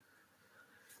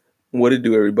What it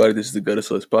do, everybody? This is the Gutter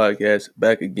Sluts Podcast.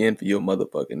 Back again for your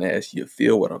motherfucking ass. You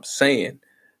feel what I'm saying?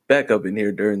 Back up in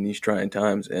here during these trying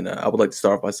times. And I would like to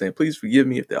start by saying, please forgive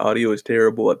me if the audio is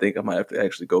terrible. I think I might have to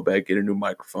actually go back, get a new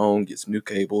microphone, get some new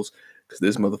cables, because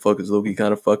this motherfucker's low-key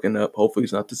kind of fucking up. Hopefully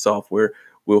it's not the software.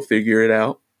 We'll figure it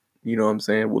out. You know what I'm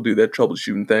saying? We'll do that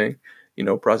troubleshooting thing.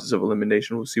 Process of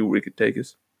elimination. We'll see where it could take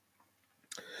us.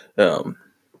 The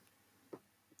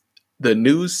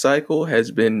news cycle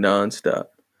has been nonstop.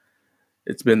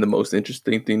 It's been the most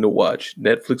interesting thing to watch.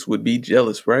 Netflix would be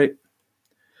jealous, right?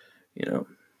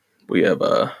 We have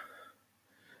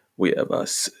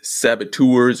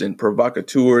saboteurs and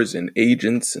provocateurs and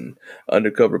agents and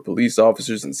undercover police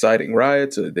officers inciting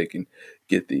riots so that they can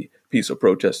get the peaceful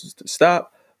protesters to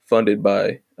stop. Funded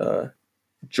by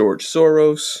George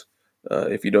Soros.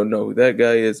 If you don't know who that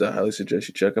guy is, I highly suggest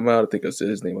you check him out. I think I said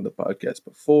his name on the podcast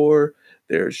before.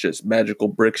 There's just magical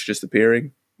bricks just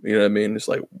appearing. You know what I mean? It's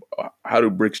like, how do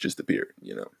bricks just appear?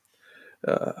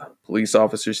 Police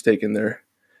officers taking their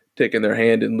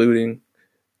hand in looting,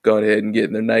 going ahead and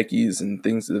getting their Nikes and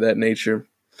things of that nature.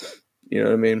 You know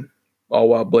what I mean? All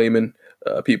while blaming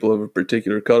people of a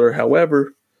particular color.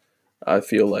 However, I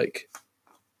feel like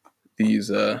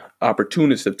these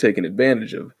opportunists have taken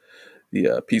advantage of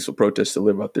the peaceful protests to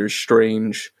live out their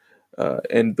strange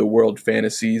end the world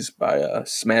fantasies by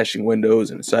smashing windows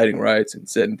and inciting riots and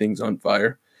setting things on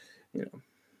fire.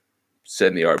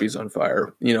 Setting the Arby's on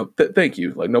fire. Thank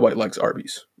you. Like, nobody likes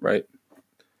Arby's, right?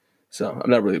 So I'm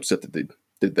not really upset that they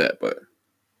did that, but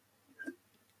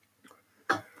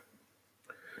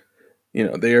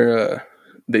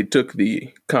they took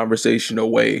the conversation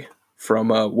away from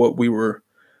what we were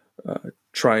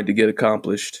trying to get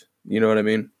accomplished. You know what I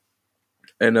mean?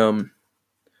 And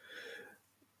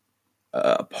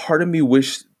part of me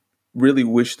really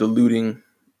wished the looting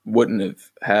wouldn't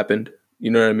have happened. You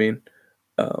know what I mean?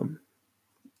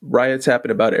 Riots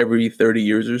happen about every 30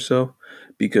 years or so,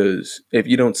 because if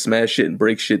you don't smash shit and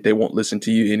break shit, they won't listen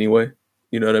to you anyway.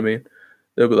 You know what I mean?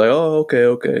 They'll be like, oh, okay.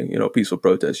 Peaceful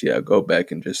protest. Yeah, go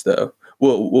back and just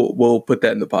we'll put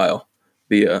that in the pile.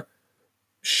 The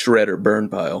shred or burn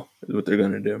pile is what they're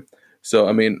gonna do. So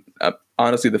I mean,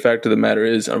 honestly, the fact of the matter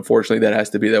is, unfortunately, that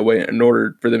has to be that way. In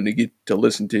order for them to get them to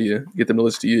listen to you,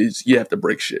 is you have to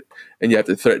break shit, and you have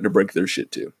to threaten to break their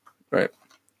shit too, right?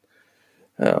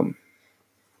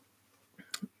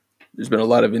 There's been a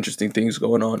lot of interesting things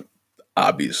going on.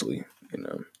 Obviously,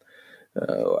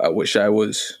 I wish I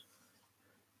was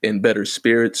in better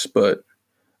spirits, but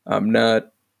I'm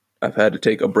not. I've had to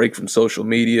take a break from social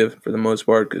media for the most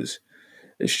part, because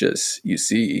it's just, you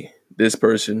see this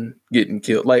person getting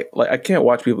killed. Like I can't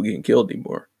watch people getting killed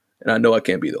anymore, and I know I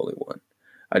can't be the only one.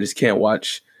 I just can't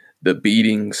watch the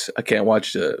beatings. I can't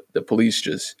watch the police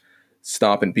just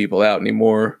stomping people out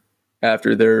anymore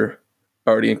after they're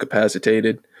already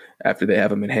incapacitated, after they have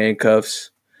them in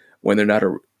handcuffs, when they're not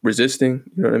resisting.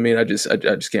 You know what I mean? I just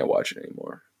can't watch it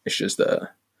anymore. It's just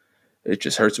it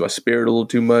just hurts my spirit a little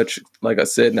too much. Like I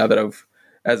said, now that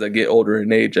as I get older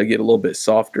in age, I get a little bit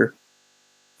softer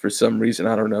for some reason.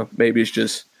 I don't know. Maybe it's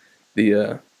just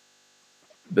the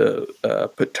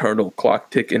paternal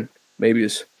clock ticking. Maybe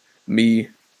it's me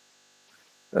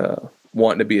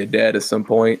wanting to be a dad at some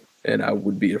point, and I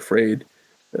would be afraid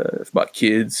if my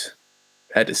kids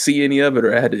had to see any of it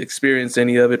or I had to experience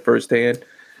any of it firsthand.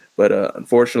 But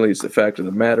unfortunately, it's the fact of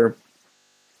the matter.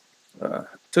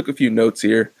 Took a few notes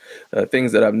here,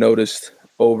 things that I've noticed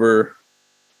over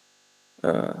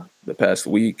the past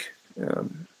week. I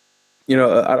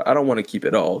don't want to keep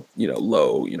it all,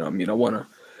 low. I want to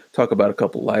talk about a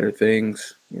couple lighter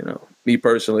things. Me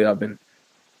personally, I've been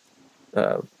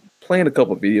playing a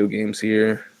couple video games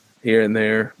here and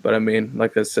there. But I mean,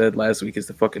 like I said, last week is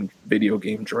the fucking video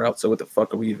game drought. So what the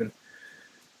fuck am I even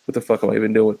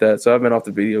doing with that? So I've been off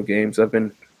the video games. I've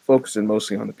been focusing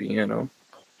mostly on the piano,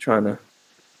 trying to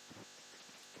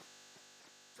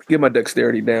get my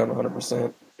dexterity down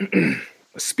 100%.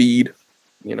 Speed,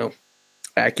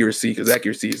 accuracy, because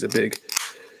accuracy is a big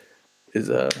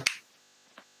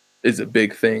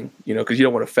thing, because you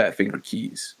don't want to fat finger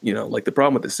keys. Like the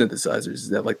problem with the synthesizers is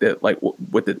that, like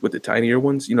with the tinier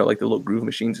ones, like the little groove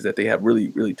machines, is that they have really,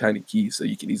 really tiny keys, so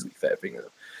you can easily fat finger them.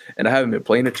 And I haven't been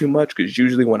playing it too much, because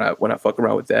usually when I fuck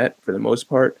around with that, for the most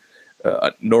part,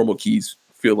 normal keys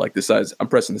feel like the size. I'm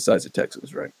pressing the size of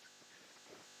Texas, right?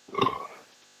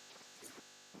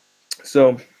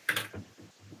 So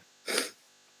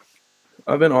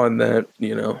I've been on that,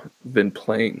 been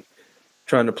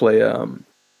trying to play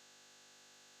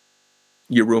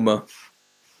Yuruma.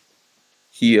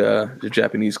 He the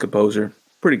Japanese composer,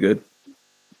 pretty good,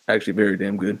 actually very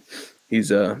damn good.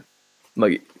 He's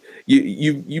like,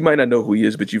 You might not know who he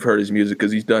is, but you've heard his music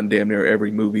because he's done damn near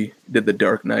every movie. Did The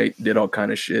Dark Knight, did all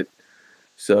kind of shit.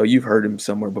 So you've heard him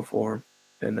somewhere before.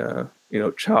 And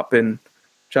Chopin,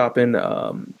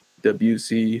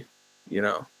 Debussy, you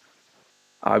know,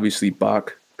 obviously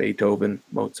Bach, Beethoven,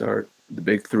 Mozart, the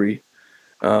big three.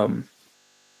 Um,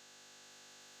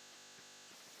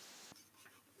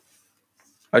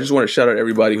 I just want to shout out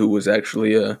everybody who was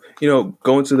actually,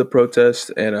 going to the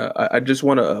protest, and I just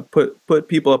want to put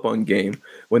people up on game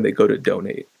when they go to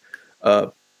donate. Uh,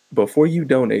 Before you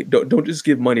donate, don't just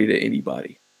give money to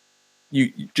anybody.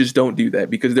 You just don't do that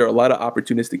because there are a lot of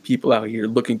opportunistic people out here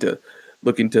looking to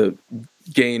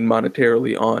gain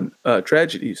monetarily on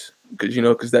tragedies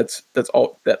because that's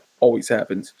all that always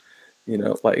happens.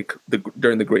 Like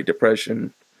during the Great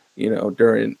Depression,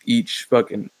 during each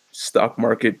fucking stock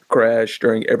market crash,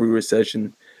 during every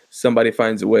recession, somebody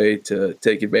finds a way to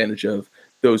take advantage of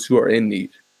those who are in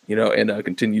need, and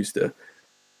continues to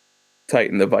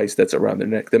tighten the vice that's around their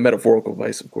neck, the metaphorical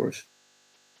vice, of course.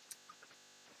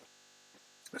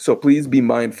 So please be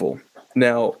mindful.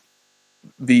 Now,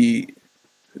 the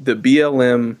the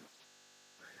BLM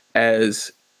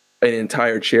as an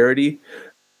entire charity,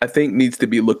 I think needs to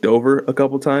be looked over a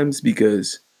couple times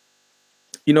because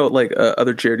like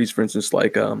other charities, for instance,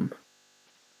 like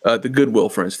the Goodwill,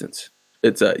 for instance,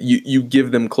 it's you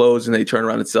give them clothes and they turn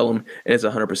around and sell them, and it's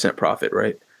 100% profit,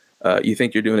 right? You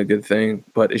think you're doing a good thing,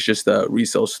 but it's just a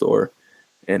resale store,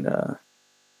 and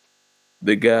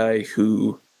the guy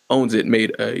who owns it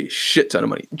made a shit ton of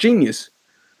money. Genius.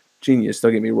 Don't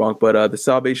get me wrong, but the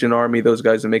Salvation Army, those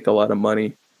guys make a lot of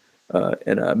money,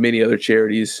 and many other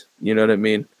charities. You know what I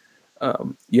mean?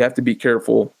 You have to be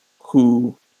careful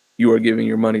who you are giving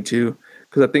your money to,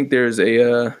 because I think there's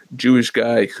a Jewish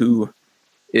guy who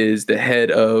is the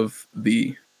head of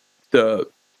the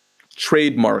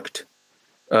trademarked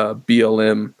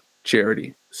BLM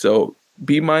charity. So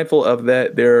be mindful of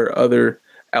that. There are other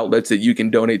outlets that you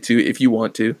can donate to if you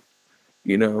want to,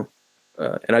 you know.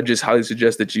 And I just highly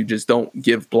suggest that you just don't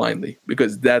give blindly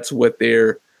because that's what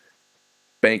they're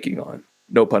banking on.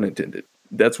 No pun intended.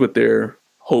 That's what they're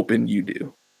hoping you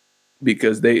do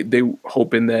because they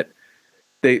hoping that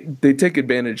they take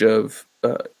advantage of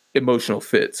emotional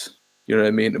fits. You know what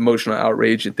I mean? Emotional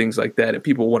outrage and things like that, and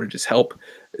people want to just help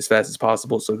as fast as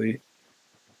possible. So they,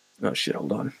 oh shit,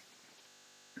 hold on.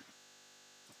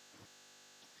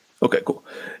 Okay, cool.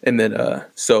 And then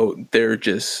so they're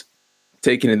just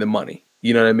taking in the money.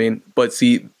 You know what I mean? But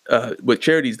see, with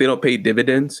charities, they don't pay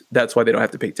dividends. That's why they don't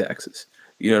have to pay taxes.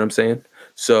 You know what I'm saying?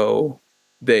 So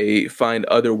they find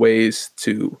other ways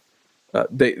to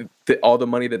all the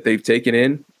money that they've taken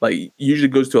in, like usually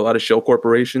goes to a lot of shell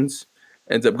corporations,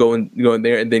 ends up going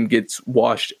there, and then gets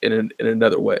washed in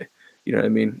another way. You know what I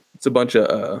mean? It's a bunch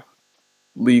of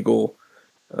legal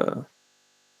uh,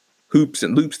 hoops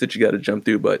and loops that you got to jump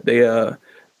through, but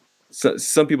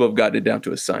some people have gotten it down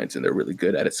to a science and they're really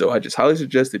good at it. So I just highly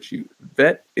suggest that you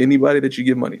vet anybody that you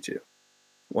give money to.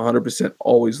 100%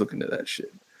 always look into that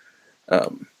shit.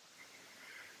 Um,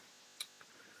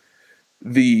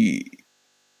 the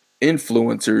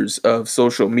influencers of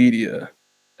social media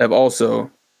have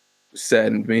also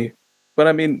saddened me. But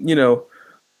I mean,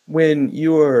 when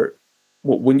you're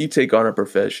when you take on a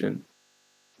profession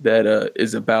that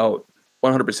is about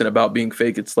 100% about being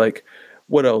fake, it's like,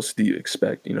 what else do you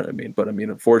expect? You know what I mean? But I mean,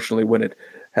 unfortunately, when it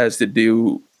has to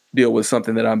deal with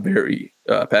something that I'm very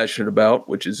passionate about,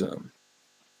 which is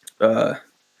uh,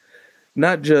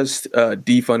 not just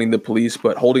defunding the police,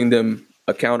 but holding them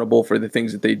accountable for the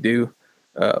things that they do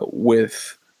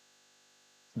with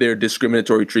their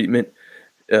discriminatory treatment.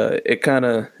 It kind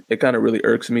of really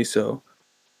irks me. So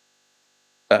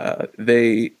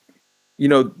they,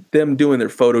 them doing their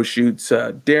photo shoots.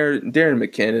 Darren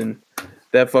McKinnon,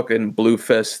 that fucking Blue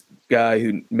Fest guy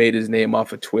who made his name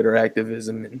off of Twitter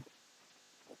activism and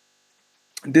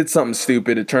did something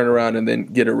stupid to turn around and then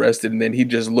get arrested, and then he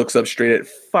just looks up straight at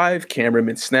five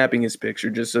cameramen snapping his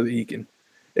picture just so that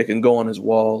it can go on his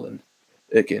wall and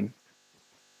it can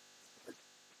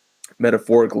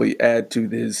metaphorically add to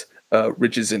his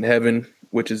riches in heaven,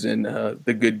 which is in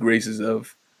the good graces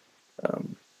of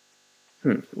um,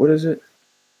 what is it?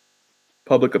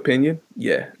 Public opinion?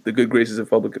 Yeah, the good graces of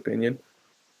public opinion.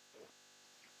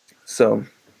 So,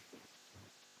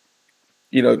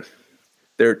 you know,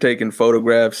 they're taking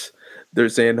photographs. They're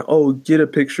saying, "Oh, get a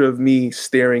picture of me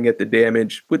staring at the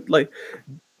damage." But like,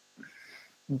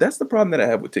 that's the problem that I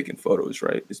have with taking photos,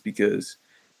 right? Is because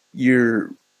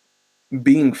you're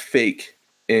being fake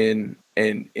in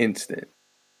an instant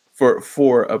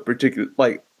for a particular,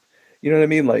 like, you know what I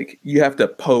mean? Like you have to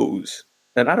pose,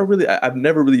 and I've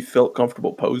never really felt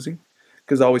comfortable posing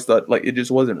because I always thought like it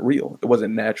just wasn't real. It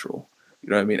wasn't natural. You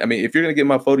know what I mean? I mean, if you're gonna get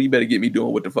my photo, you better get me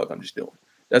doing what the fuck I'm just doing.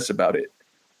 That's about it.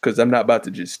 Because I'm not about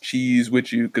to just cheese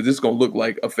with you. Because it's gonna look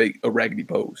like a raggedy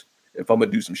pose if I'm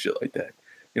gonna do some shit like that.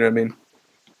 You know what I mean?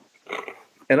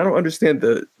 And I don't understand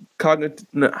the cognitive.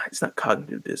 No, it's not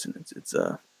cognitive dissonance. It's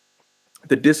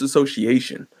the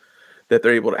disassociation that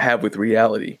they're able to have with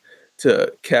reality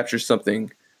to capture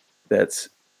something that's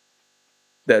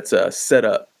set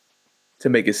up to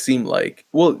make it seem like,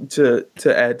 well, to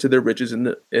add to their riches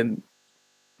in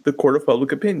the court of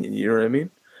public opinion. You know what I mean?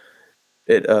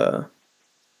 It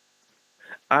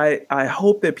I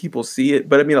hope that people see it,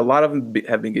 but I mean a lot of them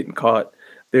have been getting caught.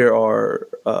 There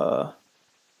are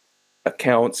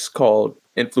accounts called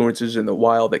influencers in the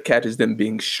wild that catches them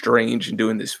being strange and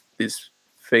doing this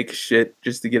fake shit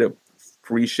just to get a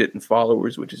free shit and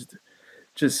followers, which is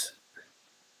just,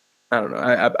 I don't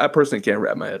know. I personally can't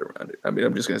wrap my head around it. I mean,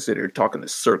 I'm just gonna sit here talking in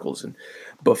circles and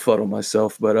befuddle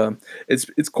myself, but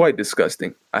it's quite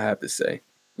disgusting. I have to say.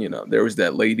 You know, there was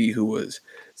that lady who was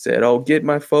said, "Oh, get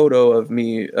my photo of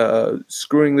me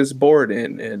screwing this board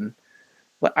in," and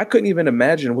like I couldn't even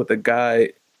imagine what the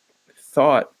guy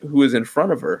thought who was in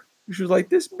front of her. She was like,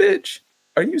 "This bitch,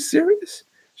 are you serious?"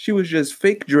 She was just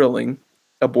fake drilling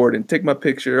a board and take my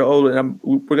picture. Oh, and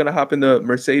we're gonna hop in the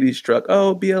Mercedes truck.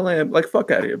 Oh, BLM, like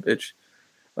fuck out of here, bitch.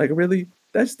 Like really,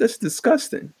 that's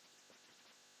disgusting.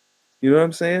 You know what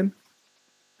I'm saying?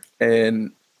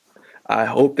 And I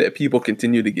hope that people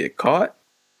continue to get caught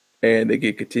and they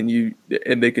continue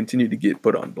to get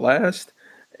put on blast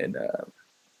and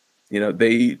you know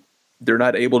they're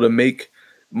not able to make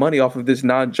money off of this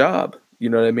non-job. You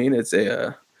know what I mean? It's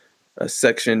a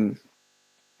section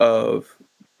of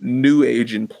new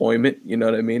age employment, you know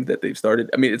what I mean, that they've started.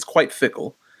 I mean, it's quite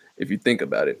fickle if you think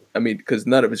about it. I mean, because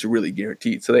none of it's really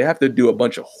guaranteed. So they have to do a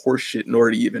bunch of horse shit in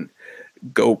order to even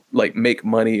go like make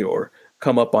money or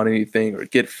come up on anything or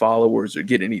get followers or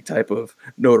get any type of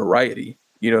notoriety.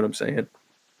 You know what I'm saying?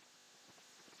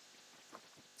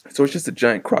 So it's just a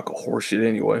giant crock of horse shit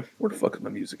anyway. Where the fuck is my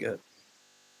music at?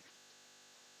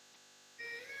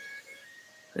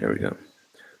 There we go.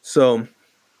 So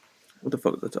what the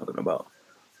fuck was I talking about?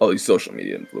 All these social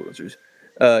media influencers.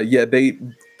 Yeah, they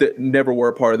never were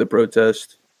a part of the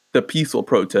protest, the peaceful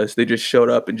protest. They just showed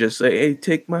up and just say, "Hey,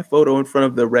 take my photo in front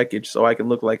of the wreckage so I can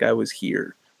look like I was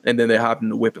here." And then they hopped in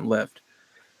the whip and left.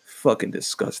 Fucking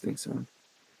disgusting, son.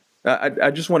 I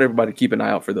just want everybody to keep an eye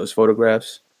out for those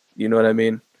photographs. You know what I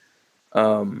mean?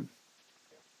 Um,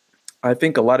 I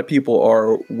think a lot of people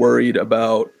are worried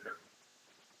about.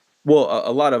 Well,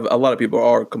 a lot of people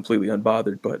are completely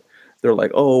unbothered, but they're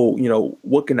like, "Oh, you know,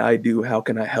 what can I do? How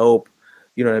can I help?"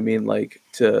 You know what I mean? Like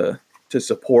to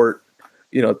support,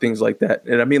 you know, things like that.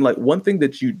 And I mean, like one thing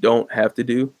that you don't have to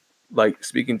do, like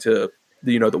speaking to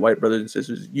the, you know, the white brothers and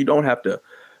sisters, you don't have to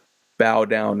bow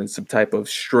down in some type of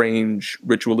strange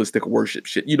ritualistic worship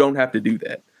shit. You don't have to do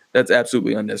that. That's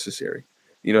absolutely unnecessary.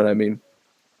 You know what I mean?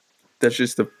 That's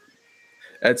just the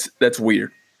that's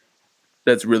weird.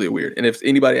 That's really weird. And if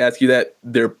anybody asks you that,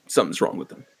 there something's wrong with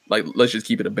them. Like, let's just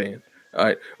keep it a band. All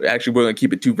right. Actually, we're gonna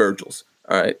keep it two Virgils.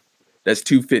 All right. That's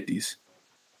two fifties.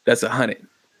 That's 100.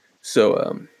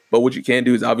 So, but what you can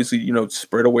do is obviously, you know,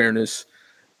 spread awareness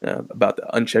about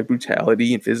the unchecked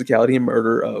brutality and physicality and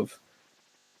murder of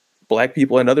black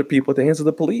people and other people at the hands of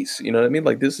the police. You know what I mean?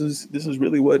 Like this is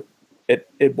really what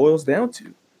it boils down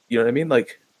to. You know what I mean?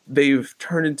 Like they've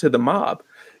turned into the mob.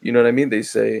 You know what I mean? They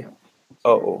say,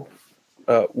 "Oh,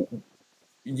 uh,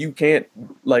 you can't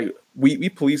like we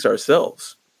police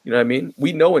ourselves." You know what I mean?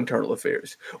 We know internal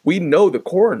affairs. We know the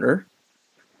coroner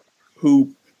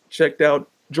who checked out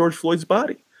George Floyd's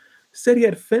body said he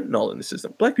had fentanyl in the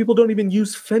system. Black people don't even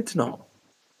use fentanyl.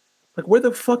 Like where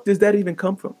the fuck does that even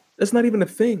come from? That's not even a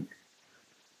thing.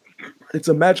 It's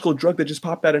a magical drug that just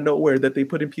popped out of nowhere that they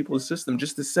put in people's system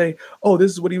just to say, "Oh,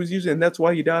 this is what he was using and that's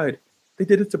why he died." They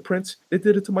did it to Prince. They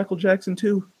did it to Michael Jackson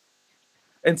too.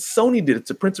 And Sony did it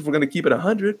to Prince if we're going to keep it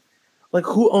 100. Like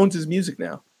who owns his music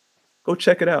now? Go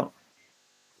check it out.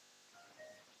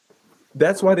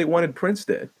 That's why they wanted Prince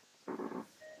dead.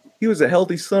 He was a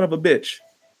healthy son of a bitch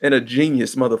and a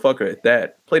genius motherfucker at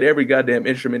that. Played every goddamn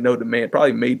instrument known to man.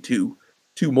 Probably made two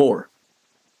more.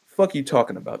 Fuck you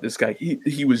talking about this guy?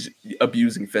 He was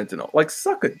abusing fentanyl. Like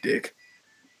suck a dick.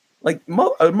 Like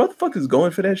a motherfucker's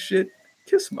going for that shit.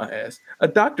 Kiss my ass. A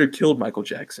doctor killed Michael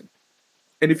Jackson,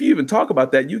 and if you even talk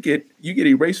about that, you get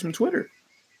erased from Twitter.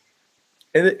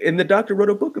 And the doctor wrote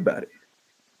a book about it.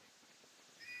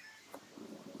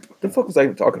 The fuck was I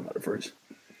even talking about at first?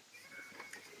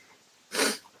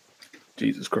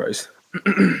 Jesus Christ.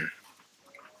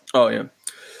 Oh yeah.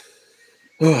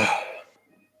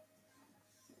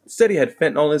 said he had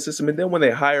fentanyl in his system, and then when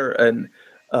they hire an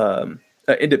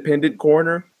independent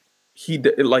coroner, he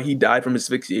died from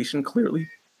asphyxiation clearly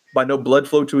by no blood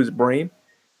flow to his brain,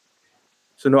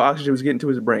 so no oxygen was getting to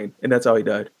his brain, and that's how he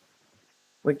died.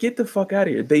 Like, get the fuck out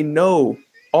of here. They know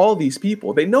all these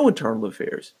people. They know internal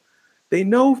affairs. They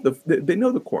know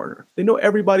the coroner. They know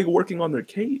everybody working on their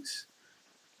case.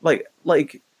 Like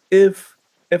if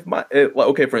my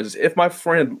okay, for instance, if my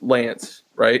friend Lance,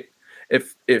 right,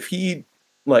 if he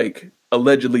like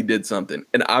allegedly did something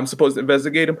and I'm supposed to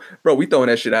investigate him, bro, we throwing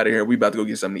that shit out of here. We about to go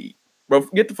get something to eat, bro.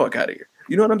 Get the fuck out of here.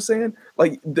 You know what I'm saying?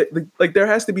 Like there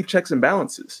has to be checks and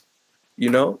balances. You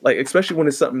know, like especially when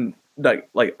it's something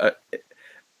like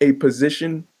a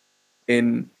position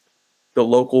in the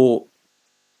local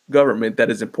government that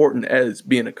is important as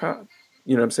being a cop.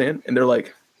 You know what I'm saying? And they're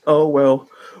like, oh well,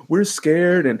 we're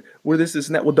scared and we're this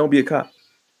and that. Well, don't be a cop.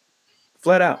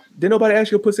 Flat out. Did nobody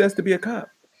ask your pussy ass to be a cop?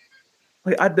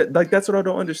 Like that's what I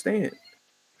don't understand.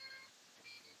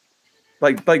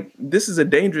 Like this is a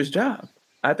dangerous job.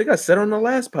 I think I said on the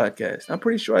last podcast. I'm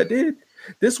pretty sure I did.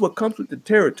 This is what comes with the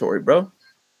territory, bro.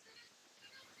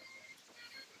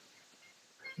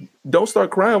 Don't start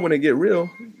crying when it get real.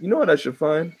 You know what I should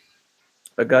find?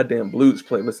 A goddamn blues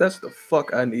playlist. That's the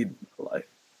fuck I need in my life.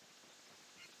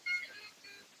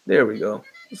 There we go.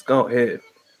 Let's go ahead.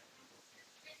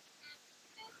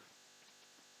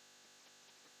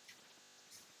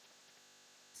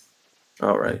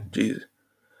 All right, Jesus.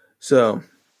 So, what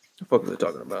the fuck was I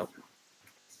talking about?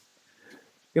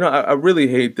 You know, I really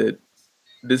hate that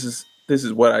this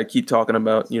is what I keep talking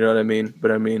about. You know what I mean?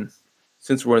 But I mean,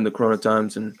 since we're in the Corona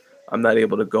times and I'm not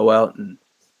able to go out and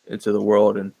into the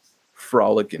world and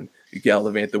frolic and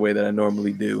gallivant the way that I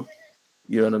normally do.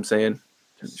 You know what I'm saying?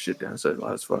 Turn the shit down so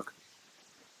loud as fuck.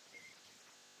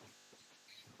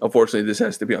 Unfortunately, this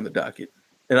has to be on the docket.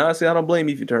 And honestly, I don't blame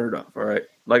you if you turn it off. All right.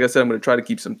 Like I said, I'm going to try to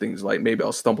keep some things light. Maybe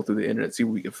I'll stumble through the internet, see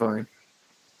what we can find.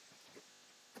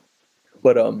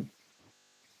 But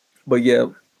but yeah,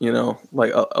 you know,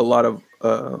 like a lot of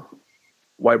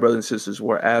white brothers and sisters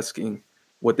were asking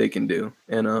what they can do.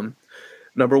 And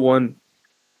number one,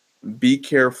 be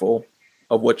careful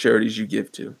of what charities you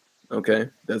give to. Okay,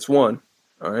 that's one.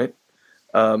 All right.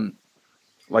 Um,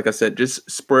 like I said, just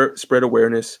spread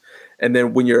awareness, and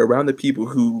then when you're around the people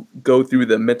who go through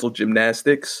the mental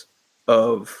gymnastics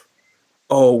of,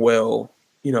 oh well,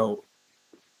 you know,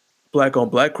 black on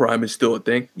black crime is still a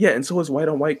thing. Yeah, and so is white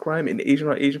on white crime and Asian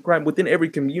on Asian crime within every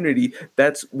community.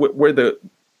 That's where the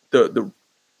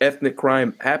ethnic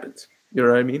crime happens. You know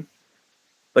what I mean?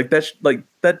 Like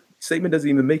that statement doesn't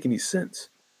even make any sense.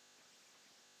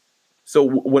 So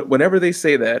whenever they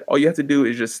say that, all you have to do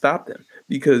is just stop them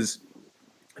because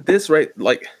this right,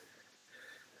 like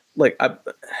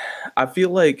I feel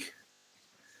like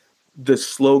the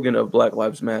slogan of Black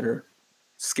Lives Matter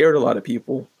scared a lot of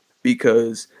people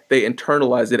because they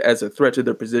internalized it as a threat to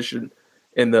their position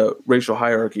in the racial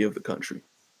hierarchy of the country,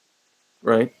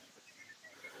 right?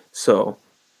 So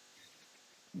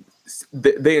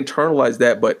they internalized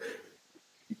that. But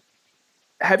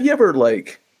have you ever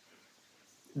like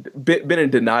been in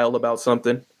denial about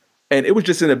something, and it was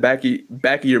just in the back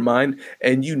of your mind,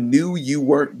 and you knew you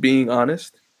weren't being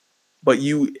honest, but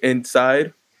you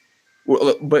inside,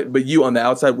 but you on the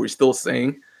outside were still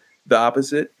saying the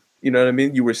opposite. You know what I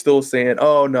mean? You were still saying,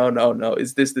 "Oh no, no, no!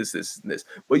 It's this, and this."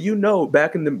 But you know,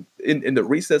 back in the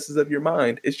recesses of your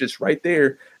mind, it's just right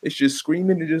there. It's just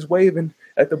screaming and just waving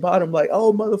at the bottom, like,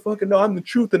 "Oh motherfucker, no! I'm the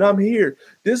truth, and I'm here.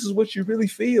 This is what you really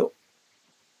feel.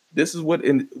 This is what's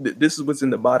in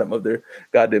the bottom of their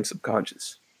goddamn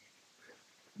subconscious."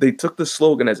 They took the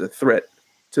slogan as a threat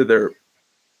to their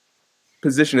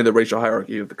position in the racial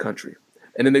hierarchy of the country.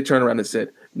 And then they turned around and said,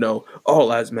 no, all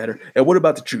lives matter. And what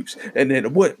about the troops? And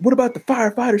then what about the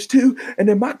firefighters too? And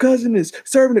then my cousin is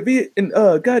serving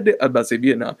goddamn, I'm about to say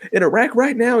Vietnam, in Iraq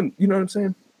right now. And you know what I'm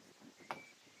saying?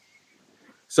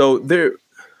 So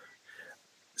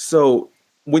so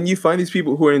when you find these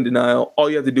people who are in denial, all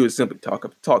you have to do is simply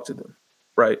talk to them,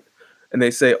 right? And they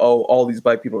say, oh, all these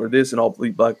black people are this, and all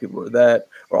these black people are that,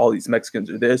 or all these Mexicans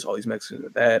are this, all these Mexicans are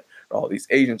that, or all these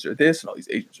Asians are this, and all these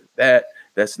Asians are that.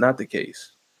 That's not the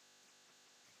case.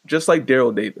 Just like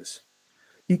Daryl Davis,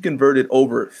 he converted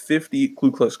over 50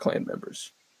 Ku Klux Klan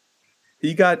members.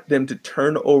 He got them to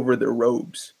turn over their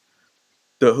robes,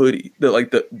 the hoodie,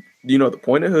 the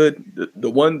pointed hood, the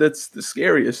one that's the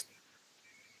scariest.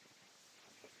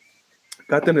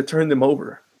 Got them to turn them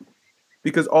over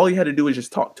because all he had to do was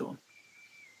just talk to him.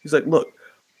 He's like, look,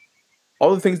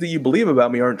 all the things that you believe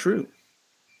about me aren't true.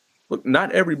 Look,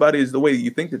 not everybody is the way that you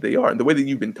think that they are and the way that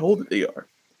you've been told that they are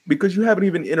because you haven't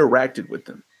even interacted with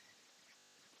them.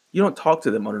 You don't talk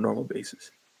to them on a normal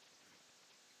basis.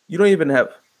 You don't even have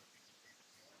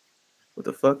what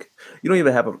the fuck? You don't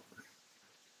even have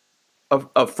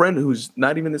a friend who's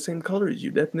not even the same color as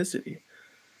you, ethnicity.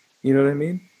 You know what I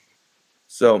mean?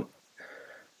 So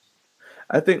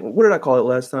I think what did I call it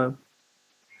last time?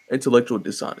 Intellectual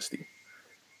dishonesty.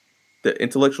 The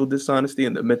intellectual dishonesty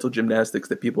and the mental gymnastics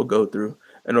that people go through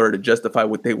in order to justify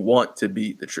what they want to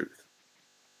be the truth.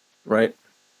 Right?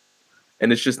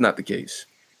 And it's just not the case.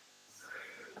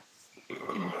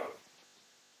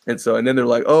 And so, and then they're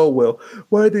like, "Oh well,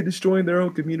 why are they destroying their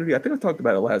own community?" I think I talked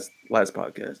about it last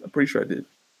podcast. I'm pretty sure I did.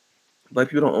 Black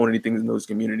people don't own anything in those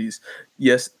communities.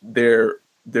 Yes, there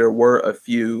were a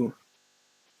few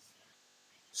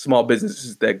small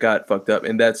businesses that got fucked up,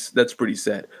 and that's pretty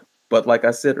sad. But like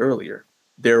I said earlier,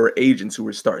 there were agents who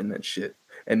were starting that shit,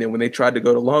 and then when they tried to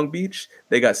go to Long Beach,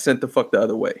 they got sent the fuck the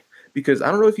other way. Because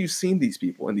I don't know if you've seen these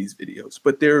people in these videos,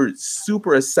 but they're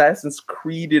super Assassin's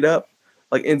Creeded up,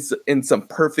 like in some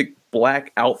perfect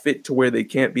black outfit to where they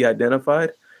can't be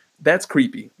identified. That's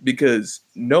creepy because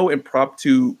no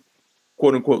impromptu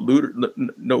quote unquote looter,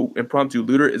 no impromptu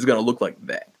looter is gonna look like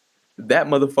that. That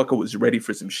motherfucker was ready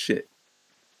for some shit.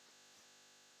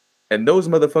 And those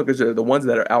motherfuckers are the ones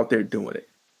that are out there doing it.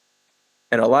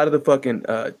 And a lot of the fucking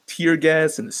tear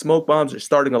gas and the smoke bombs are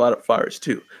starting a lot of fires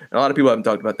too. And a lot of people haven't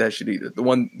talked about that shit either. The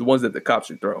ones that the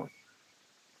cops are throwing.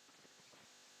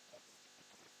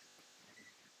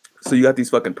 So you got these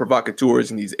fucking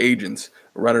provocateurs and these agents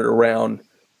running around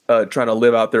trying to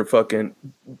live out their fucking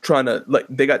trying to like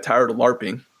they got tired of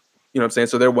LARPing. You know what I'm saying?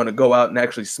 So they want to go out and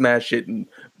actually smash shit and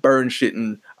burn shit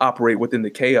and operate within the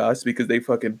chaos because they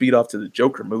fucking beat off to the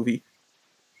Joker movie.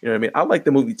 You know what I mean? I like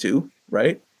the movie too,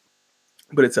 right?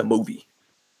 But it's a movie.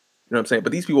 You know what I'm saying?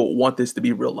 But these people want this to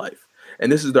be real life.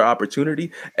 And this is their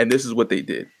opportunity. And this is what they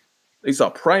did. They saw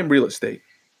prime real estate.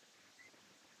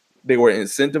 They were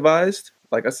incentivized,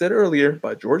 like I said earlier,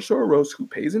 by George Soros, who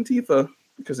pays Antifa,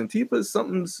 because Antifa is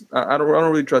something's I don't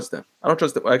really trust them. I don't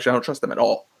trust them. Actually, I don't trust them at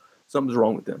all. Something's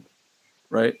wrong with them,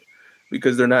 right?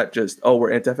 Because they're not just, oh,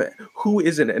 we're anti-fat. Who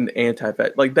isn't an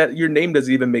anti-fat? Like that, your name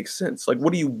doesn't even make sense. Like,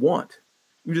 what do you want?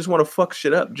 You just want to fuck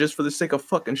shit up just for the sake of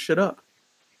fucking shit up.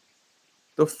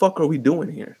 The fuck are we doing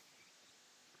here?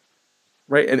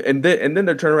 Right? And then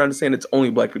they're turning around and saying it's only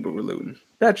black people we're looting.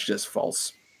 That's just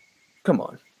false. Come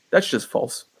on. That's just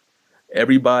false.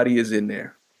 Everybody is in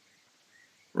there.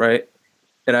 Right?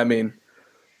 And I mean,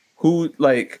 who's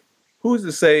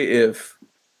to say if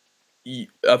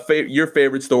your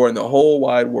favorite store in the whole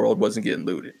wide world wasn't getting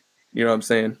looted? You know what I'm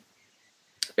saying?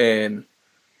 And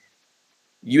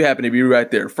you happen to be right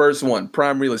there. First one,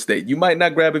 prime real estate. You might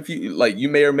not grab a few, like you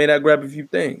may or may not grab a few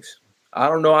things. I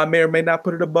don't know. I may or may not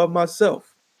put it above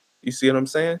myself. You see what I'm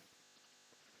saying?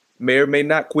 May or may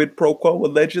not quid pro quo,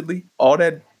 allegedly. All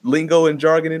that lingo and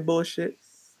jargon and bullshit.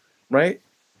 Right?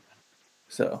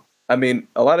 So, I mean,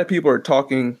 a lot of people are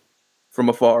talking from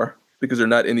afar because they're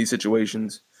not in these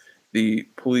situations. The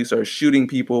police are shooting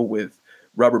people with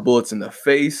rubber bullets in the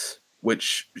face,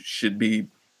 which should be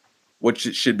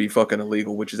fucking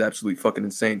illegal, which is absolutely fucking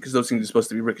insane because those things are supposed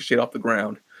to be ricocheted off the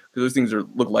ground because those things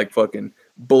look like fucking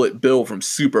Bullet Bill from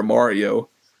Super Mario,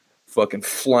 fucking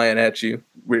flying at you,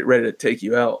 ready to take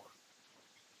you out.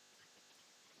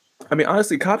 I mean,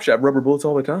 honestly, cops have rubber bullets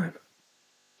all the time.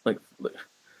 Like,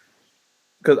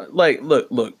 because like,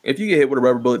 look, if you get hit with a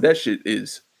rubber bullet, that shit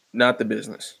is not the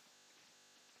business.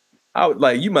 I would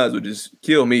like you might as well just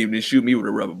kill me and just shoot me with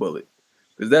a rubber bullet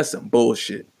because that's some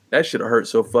bullshit. That should have hurt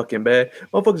so fucking bad.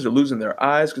 Motherfuckers are losing their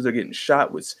eyes because they're getting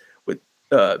shot with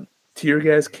uh, tear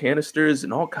gas canisters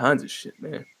and all kinds of shit,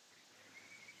 man.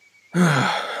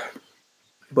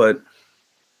 But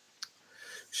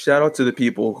shout out to the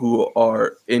people who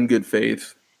are in good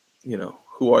faith,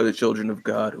 who are the children of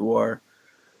God, who are,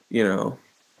 you know,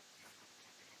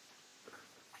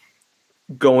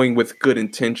 going with good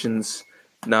intentions,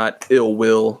 not ill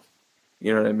will.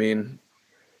 You know what I mean?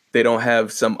 They don't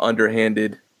have some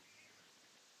underhanded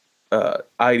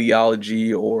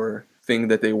ideology or thing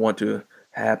that they want to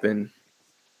happen.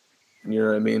 You know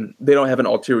what I mean? They don't have an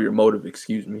ulterior motive,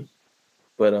 excuse me.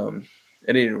 But at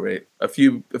any rate, a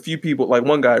few people, like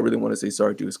one guy I really want to say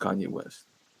sorry to is Kanye West.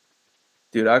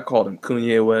 Dude, I called him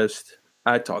Kanye West.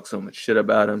 I talked so much shit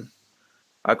about him.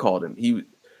 I called him. He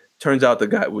turns out the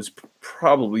guy was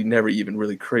probably never even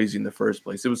really crazy in the first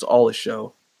place. It was all a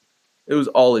show. It was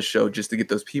all a show just to get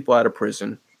those people out of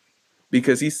prison.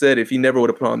 Because he said if he never would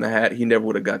have put on the hat, he never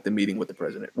would have got the meeting with the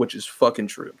president, which is fucking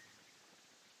true.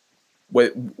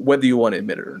 Whether you want to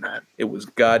admit it or not, it was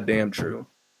goddamn true.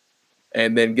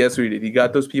 And then guess what he did? He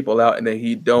got those people out and then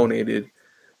he donated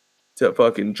to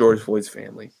fucking George Floyd's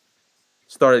family.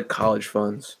 started college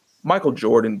funds. Michael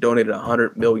Jordan donated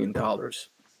 $100 million.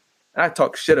 I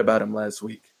talked shit about him last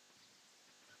week.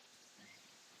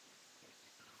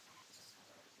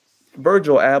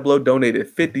 Virgil Abloh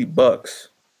donated $50.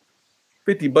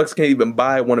 $50 can't even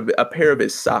buy a pair of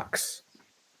his socks.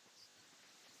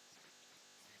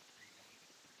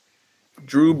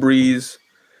 Drew Brees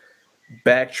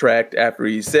backtracked after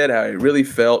he said how he really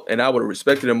felt, and I would have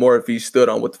respected him more if he stood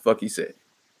on what the fuck he said.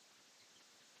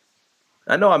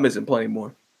 I know I'm missing plenty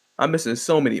more. I'm missing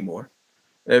so many more.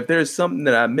 If there's something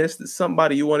that I missed, that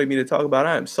somebody you wanted me to talk about,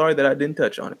 I am sorry that I didn't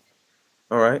touch on it.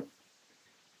 All right?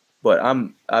 But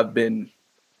I've been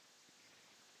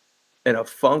in a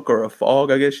funk or a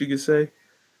fog, I guess you could say.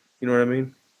 You know what I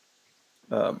mean?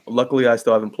 Luckily, I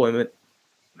still have employment.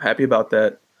 I'm happy about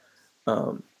that.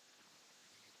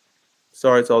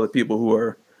 Sorry to all the people who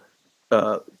are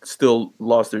still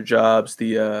lost their jobs.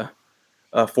 The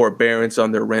forbearance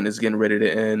on their rent is getting ready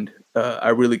to end. I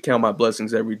really count my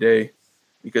blessings every day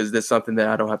because that's something that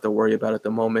I don't have to worry about at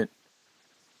the moment.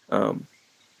 You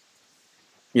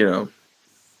know,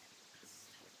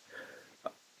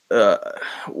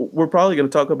 we're probably going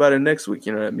to talk about it next week.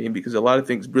 You know what I mean? Because a lot of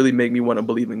things really make me want to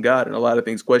believe in God, and a lot of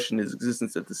things question His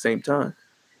existence at the same time.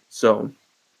 So,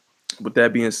 with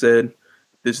that being said,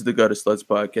 this is the Gutter Sluts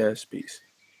Podcast. Peace.